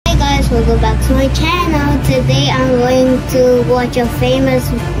welcome back to my channel. Today I'm going to watch a famous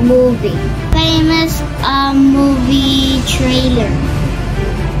movie. Movie trailer.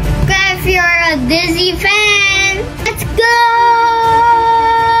 Okay, if you're a Disney fan, let's go!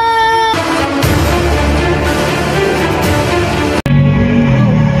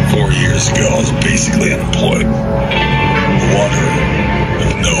 4 years ago, I was basically unemployed. Wandering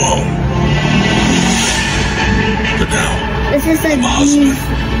with no home. But now, This is I'm a husband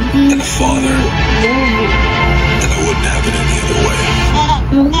and a father, and I wouldn't have it any other way.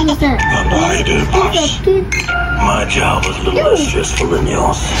 What is that? I don't know how you did it, Pops. My job was a little less stressful than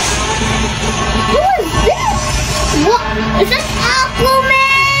yours. Who is this? What? Is this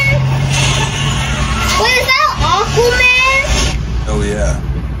Aquaman? Wait, is that Aquaman? Oh yeah,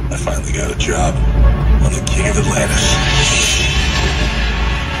 I finally got a job. I'm the king of Atlantis.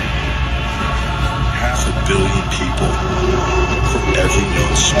 500 million people from every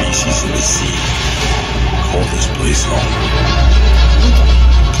known species in the sea call this place home.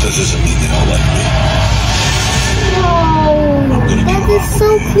 But that doesn't mean they all like me. Oh, I'm gonna that kill is so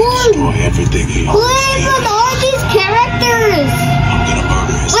Aquaman and cool. destroy everything he owns. Look at all these characters. I'm gonna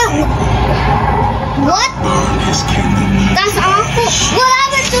murder his Wait, family. what? Burn his kingdom. That's awful. What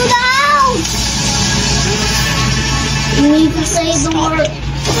happened to the house? You need to say the word.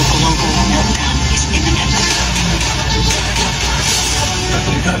 I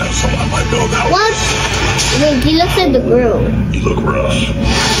think I know someone might know that one. What? Wait, he looks like the girl. You look rough.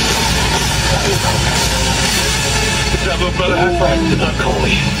 What's up, little brother? High five. Do not call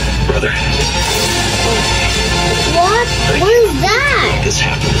me brother. What? What is that? This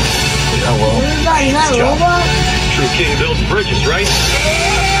happened. Yeah, well, What is that? Is that a robot? true king builds bridges, right?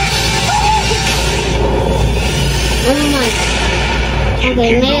 Oh my. Okay,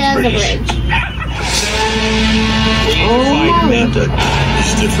 maybe that's a bridge. Oh my. Manta is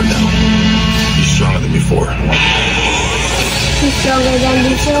different now. He's stronger than before. He's stronger than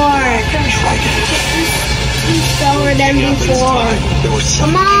before. He's stronger than before.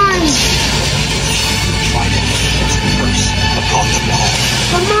 Come on. Trident was the curse upon them all.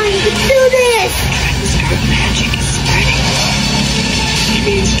 Come on, you can do this. Dragon's magic is spreading. He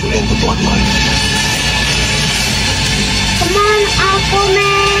means to end the bloodline. Come on,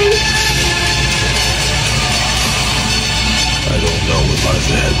 Aquaman. I don't know what lies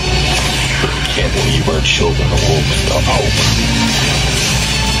ahead. Can't believe our children are woke without hope.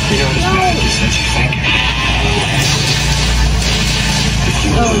 You know, as magic as you think. If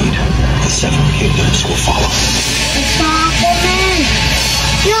you lead, the 7 kingdoms will follow. It's Aquaman.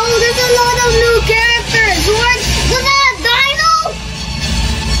 Yo, there's a lot of new characters. Was that a dino?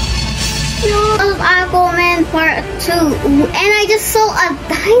 Yo, Aquaman Part 2. And I just saw a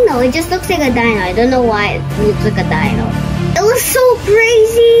dino. It just looks like a dino. I don't know why it looks like a dino. It was so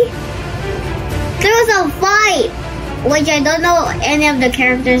crazy. There was a fight, which I don't know any of the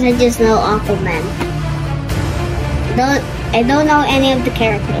characters. I just know Aquaman. I don't know any of the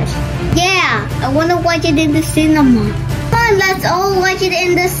characters. Yeah, I want to watch it in the cinema. Come on, let's all watch it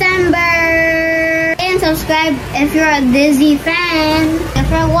in December. And subscribe if you're a Disney fan. Thanks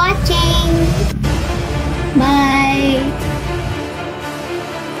for watching. Bye.